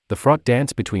The fraught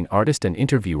dance between artist and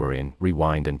interviewer in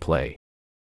Rewind and Play.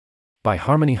 By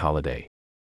Harmony Holiday.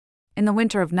 In the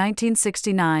winter of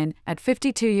 1969, at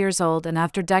 52 years old and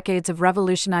after decades of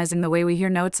revolutionizing the way we hear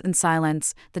notes in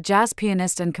silence, the jazz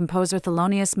pianist and composer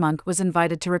Thelonious Monk was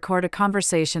invited to record a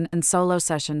conversation and solo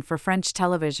session for French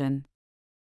television.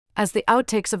 As the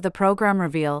outtakes of the program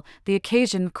reveal, the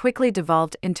occasion quickly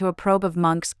devolved into a probe of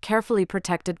Monk's carefully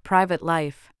protected private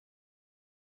life.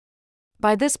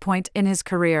 By this point in his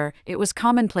career, it was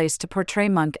commonplace to portray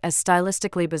Monk as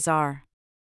stylistically bizarre.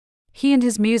 He and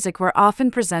his music were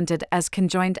often presented as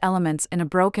conjoined elements in a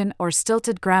broken or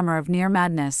stilted grammar of near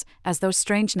madness, as though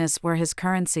strangeness were his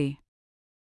currency.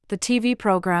 The TV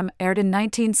program, aired in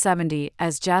 1970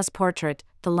 as Jazz Portrait,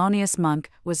 Thelonious Monk,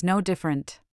 was no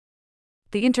different.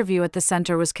 The interview at the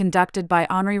center was conducted by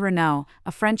Henri Renaud,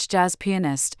 a French jazz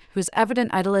pianist, whose evident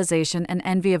idolization and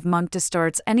envy of Monk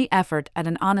distorts any effort at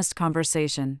an honest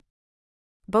conversation.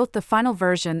 Both the final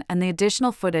version and the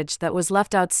additional footage that was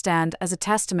left out stand as a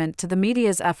testament to the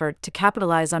media's effort to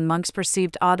capitalize on Monk's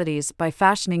perceived oddities by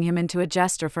fashioning him into a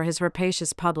jester for his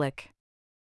rapacious public.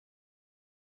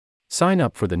 Sign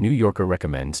up for the New Yorker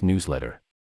Recommends newsletter.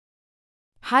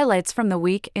 Highlights from the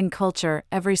week in culture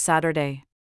every Saturday.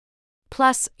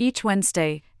 Plus, each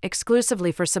Wednesday,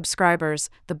 exclusively for subscribers,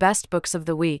 the best books of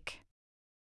the week.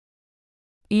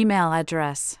 Email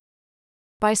address.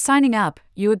 By signing up,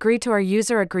 you agree to our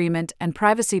user agreement and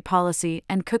privacy policy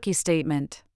and cookie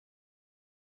statement.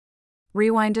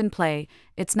 Rewind and Play,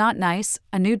 It's Not Nice,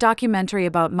 a new documentary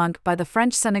about Monk by the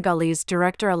French-Senegalese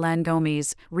director Alain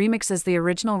Gomis, remixes the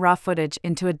original raw footage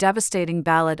into a devastating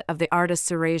ballad of the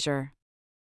artist's erasure.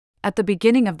 At the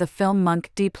beginning of the film, Monk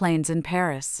deplanes in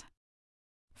Paris.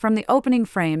 From the opening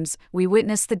frames, we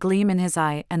witness the gleam in his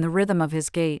eye and the rhythm of his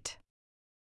gait.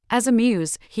 As a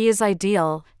muse, he is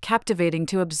ideal, captivating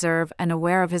to observe and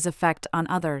aware of his effect on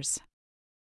others.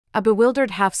 A bewildered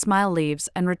half-smile leaves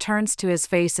and returns to his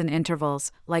face in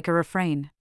intervals, like a refrain.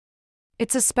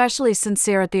 It's especially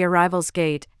sincere at the arrival's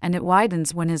gate, and it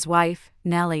widens when his wife,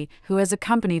 Nellie, who has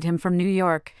accompanied him from New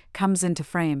York, comes into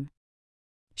frame.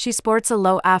 She sports a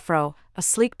low afro, a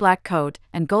sleek black coat,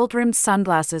 and gold-rimmed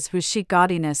sunglasses whose chic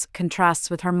gaudiness contrasts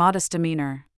with her modest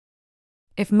demeanor.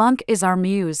 If Monk is our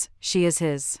muse, she is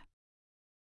his.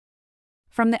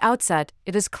 From the outset,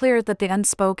 it is clear that the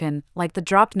unspoken, like the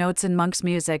dropped notes in Monk's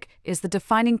music, is the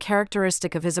defining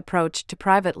characteristic of his approach to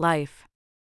private life.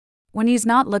 When he's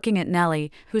not looking at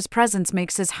Nellie, whose presence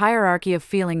makes his hierarchy of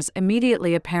feelings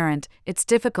immediately apparent, it's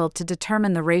difficult to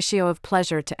determine the ratio of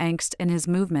pleasure to angst in his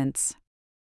movements.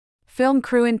 Film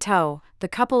crew in tow, the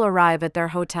couple arrive at their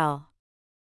hotel.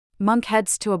 Monk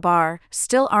heads to a bar,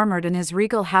 still armored in his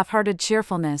regal half-hearted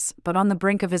cheerfulness, but on the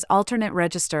brink of his alternate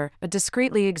register, a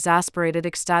discreetly exasperated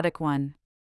ecstatic one.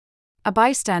 A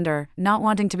bystander, not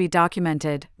wanting to be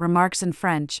documented, remarks in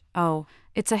French, "Oh,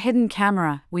 it's a hidden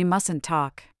camera, we mustn't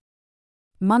talk."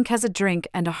 Monk has a drink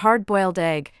and a hard-boiled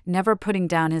egg, never putting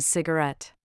down his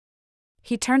cigarette.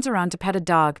 He turns around to pet a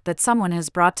dog that someone has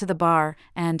brought to the bar,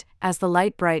 and, as the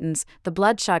light brightens, the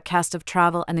bloodshot cast of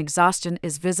travel and exhaustion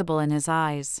is visible in his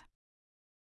eyes.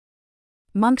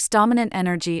 Monk's dominant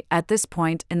energy at this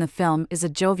point in the film is a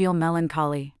jovial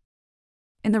melancholy.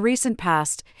 In the recent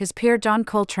past, his peer John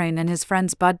Coltrane and his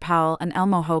friends Bud Powell and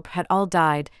Elmo Hope had all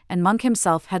died, and Monk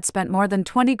himself had spent more than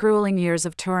 20 grueling years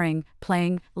of touring,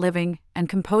 playing, living, and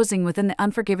composing within the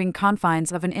unforgiving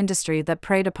confines of an industry that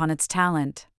preyed upon its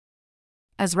talent.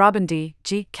 As Robin D.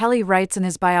 G. Kelly writes in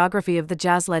his biography of the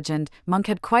jazz legend, Monk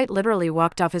had quite literally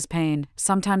walked off his pain,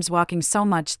 sometimes walking so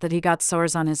much that he got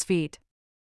sores on his feet.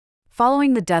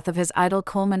 Following the death of his idol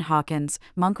Coleman Hawkins,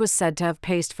 Monk was said to have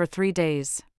paced for 3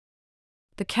 days.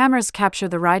 The cameras capture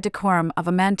the wry decorum of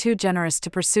a man too generous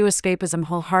to pursue escapism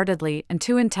wholeheartedly and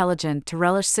too intelligent to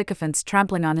relish sycophants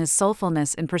trampling on his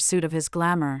soulfulness in pursuit of his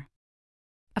glamour.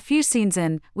 A few scenes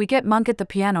in, we get Monk at the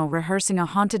piano rehearsing a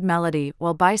haunted melody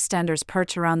while bystanders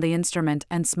perch around the instrument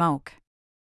and smoke.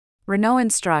 Renaud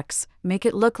instructs, "Make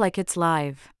it look like it's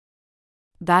live."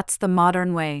 That's the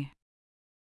modern way.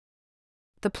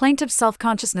 The plaintive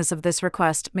self-consciousness of this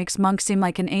request makes Monk seem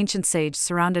like an ancient sage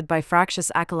surrounded by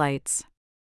fractious acolytes.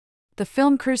 The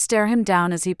film crew stare him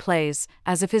down as he plays,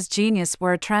 as if his genius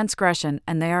were a transgression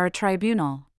and they are a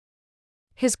tribunal.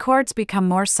 His chords become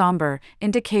more somber,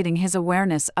 indicating his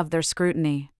awareness of their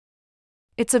scrutiny.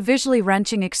 It's a visually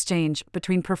wrenching exchange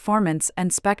between performance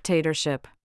and spectatorship.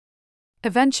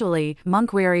 Eventually,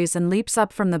 Monk wearies and leaps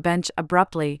up from the bench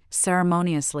abruptly,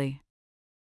 ceremoniously.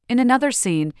 In another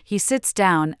scene, he sits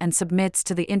down and submits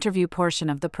to the interview portion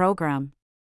of the program.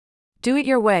 "Do it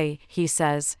your way," he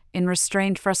says, in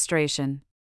restrained frustration.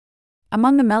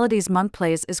 Among the melodies Monk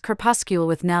plays is Crepuscule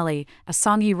with Nelly, a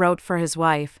song he wrote for his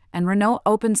wife, and Renaud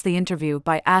opens the interview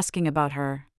by asking about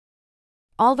her.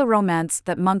 All the romance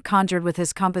that Monk conjured with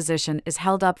his composition is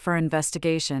held up for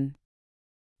investigation.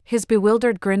 His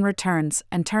bewildered grin returns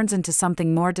and turns into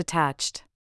something more detached.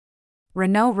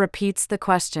 Renaud repeats the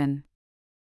question.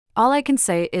 All I can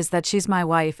say is that she's my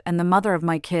wife and the mother of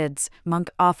my kids, Monk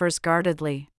offers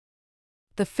guardedly.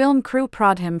 The film crew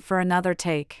prod him for another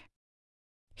take.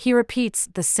 He repeats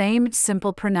the same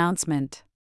simple pronouncement.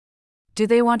 Do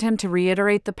they want him to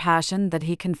reiterate the passion that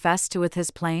he confessed to with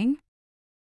his playing?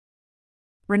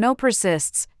 Renaud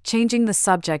persists, changing the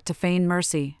subject to feign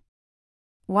mercy.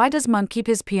 Why does Monk keep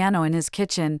his piano in his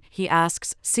kitchen, he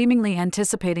asks, seemingly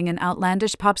anticipating an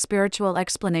outlandish pop-spiritual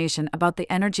explanation about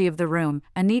the energy of the room,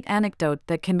 a neat anecdote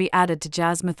that can be added to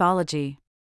jazz mythology.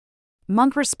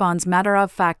 Monk responds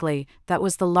matter-of-factly, that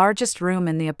was the largest room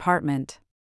in the apartment.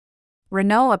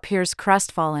 Renaud appears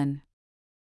crestfallen.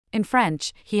 In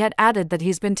French, he had added that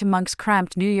he's been to Monk's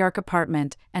cramped New York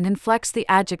apartment, and inflects the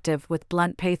adjective with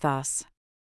blunt pathos.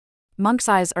 Monk's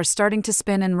eyes are starting to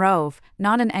spin and rove,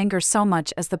 not in anger so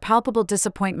much as the palpable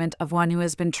disappointment of one who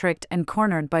has been tricked and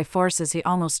cornered by forces he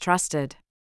almost trusted.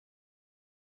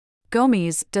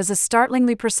 Gomes does a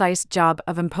startlingly precise job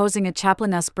of imposing a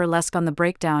Chaplinesque burlesque on the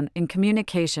breakdown in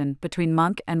communication between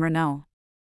Monk and Renaud.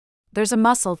 There's a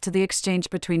muscle to the exchange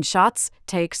between shots,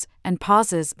 takes, and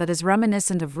pauses that is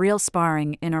reminiscent of real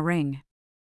sparring in a ring.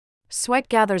 Sweat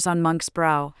gathers on Monk's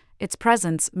brow, its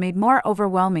presence made more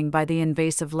overwhelming by the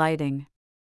invasive lighting.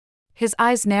 His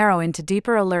eyes narrow into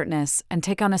deeper alertness and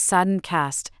take on a saddened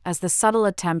cast as the subtle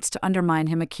attempts to undermine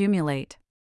him accumulate.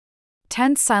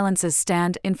 Tense silences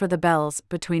stand in for the bells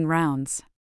between rounds.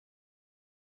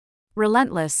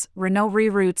 Relentless, Renaud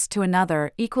reroutes to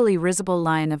another, equally risible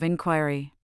line of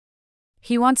inquiry.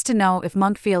 He wants to know if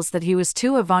Monk feels that he was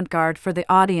too avant-garde for the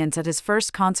audience at his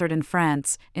first concert in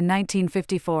France, in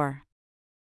 1954.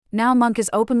 Now Monk is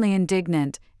openly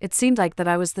indignant. It seemed like that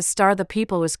I was the star the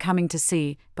people was coming to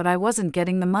see, but I wasn't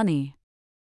getting the money.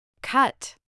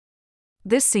 Cut.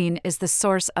 This scene is the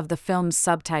source of the film's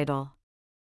subtitle.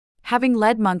 Having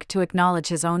led Monk to acknowledge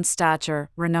his own stature,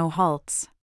 Renaud halts.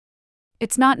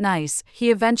 It's not nice,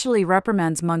 he eventually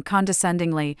reprimands Monk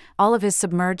condescendingly, all of his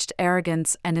submerged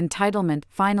arrogance and entitlement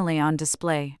finally on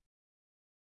display.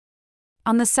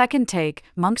 On the second take,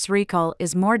 Monk's recall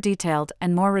is more detailed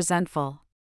and more resentful.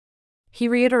 He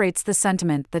reiterates the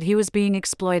sentiment that he was being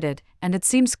exploited, and it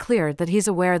seems clear that he's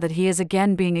aware that he is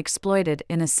again being exploited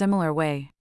in a similar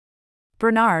way.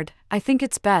 Bernard, I think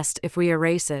it's best if we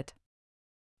erase it.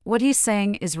 What he's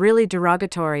saying is really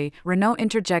derogatory, Renaud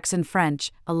interjects in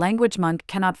French, a language Monk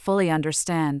cannot fully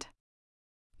understand.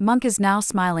 Monk is now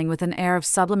smiling with an air of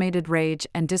sublimated rage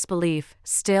and disbelief,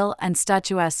 still and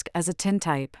statuesque as a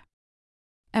tintype.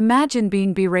 Imagine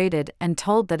being berated and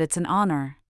told that it's an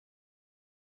honor.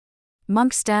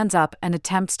 Monk stands up and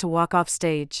attempts to walk off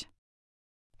stage.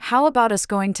 How about us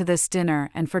going to this dinner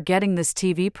and forgetting this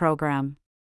TV program?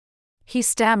 He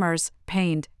stammers,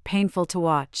 pained, painful to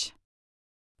watch.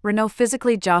 Renaud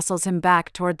physically jostles him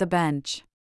back toward the bench.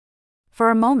 For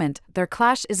a moment, their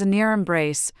clash is a near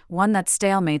embrace, one that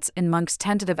stalemates in Monk's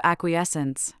tentative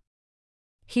acquiescence.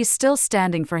 He's still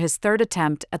standing for his third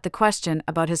attempt at the question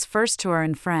about his first tour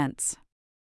in France.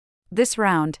 This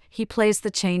round, he plays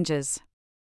the changes.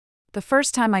 The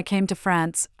first time I came to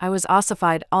France, I was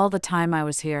ossified all the time I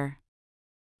was here.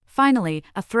 Finally,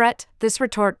 a threat, this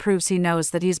retort proves he knows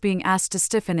that he's being asked to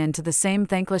stiffen into the same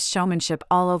thankless showmanship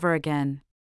all over again.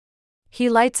 He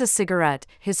lights a cigarette,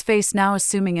 his face now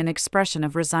assuming an expression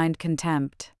of resigned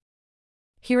contempt.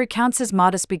 He recounts his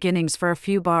modest beginnings for a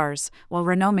few bars, while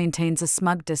Renaud maintains a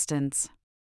smug distance.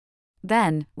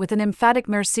 Then, with an emphatic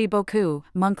merci beaucoup,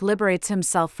 Monk liberates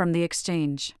himself from the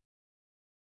exchange.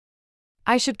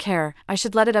 I should care, I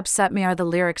should let it upset me are the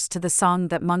lyrics to the song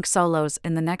that Monk solos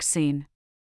in the next scene.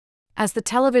 As the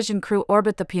television crew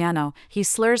orbit the piano, he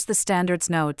slurs the standards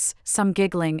notes, some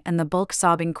giggling and the bulk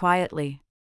sobbing quietly.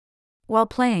 While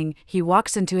playing, he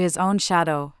walks into his own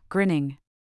shadow, grinning.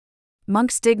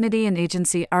 Monk's dignity and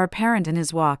agency are apparent in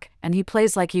his walk, and he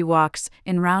plays like he walks,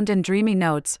 in round and dreamy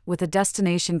notes, with a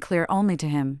destination clear only to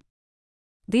him.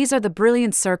 These are the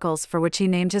brilliant circles for which he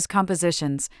named his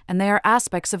compositions, and they are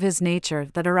aspects of his nature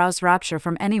that arouse rapture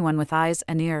from anyone with eyes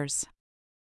and ears.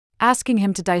 Asking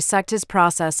him to dissect his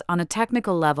process on a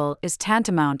technical level is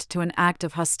tantamount to an act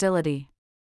of hostility.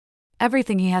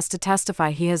 Everything he has to testify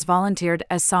he has volunteered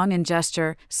as song and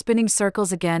gesture, spinning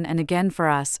circles again and again for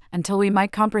us, until we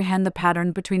might comprehend the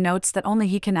pattern between notes that only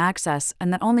he can access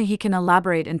and that only he can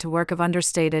elaborate into work of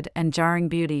understated and jarring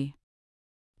beauty.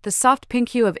 The soft pink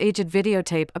hue of aged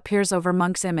videotape appears over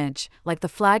Monk's image, like the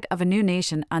flag of a new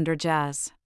nation under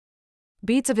jazz.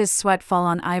 Beads of his sweat fall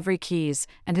on ivory keys,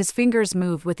 and his fingers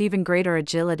move with even greater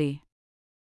agility.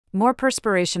 More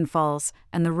perspiration falls,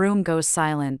 and the room goes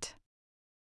silent.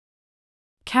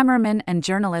 Cameramen and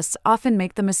journalists often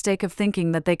make the mistake of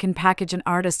thinking that they can package an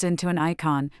artist into an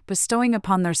icon, bestowing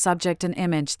upon their subject an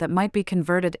image that might be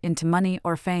converted into money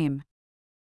or fame.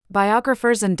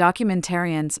 Biographers and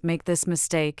documentarians make this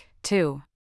mistake, too.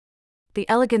 The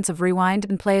elegance of Rewind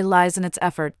and Play lies in its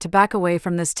effort to back away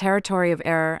from this territory of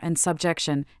error and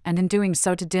subjection, and in doing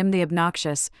so to dim the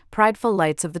obnoxious, prideful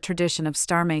lights of the tradition of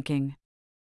star-making.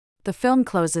 The film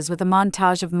closes with a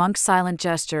montage of Monk's silent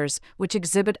gestures, which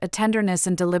exhibit a tenderness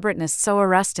and deliberateness so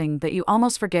arresting that you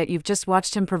almost forget you've just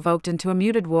watched him provoked into a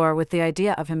muted war with the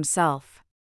idea of himself.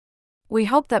 We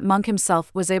hope that Monk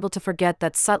himself was able to forget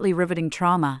that subtly riveting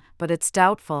trauma, but it's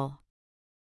doubtful.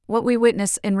 What we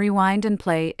witness in Rewind and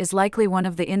Play is likely one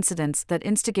of the incidents that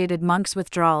instigated Monk's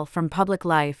withdrawal from public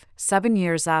life, 7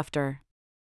 years after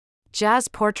Jazz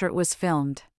Portrait was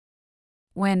filmed.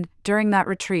 When, during that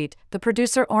retreat, the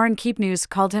producer Orrin Keepnews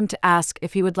called him to ask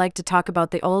if he would like to talk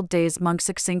about the old days, Monk's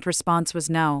succinct response was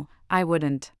no, I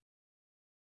wouldn't.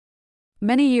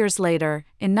 Many years later,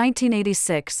 in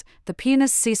 1986, the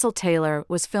pianist Cecil Taylor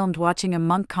was filmed watching a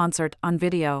Monk concert on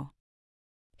video.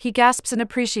 He gasps in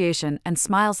appreciation and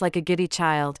smiles like a giddy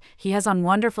child. He has on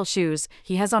wonderful shoes,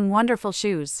 he has on wonderful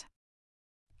shoes.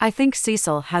 I think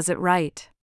Cecil has it right.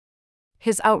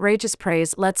 His outrageous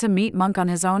praise lets him meet Monk on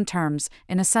his own terms,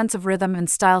 in a sense of rhythm and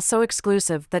style so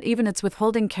exclusive that even its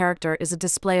withholding character is a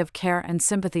display of care and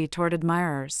sympathy toward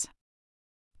admirers.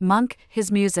 Monk,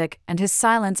 his music, and his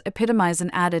silence epitomize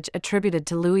an adage attributed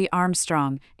to Louis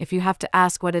Armstrong: if you have to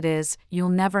ask what it is, you'll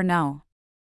never know.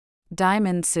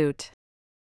 Diamond Suit.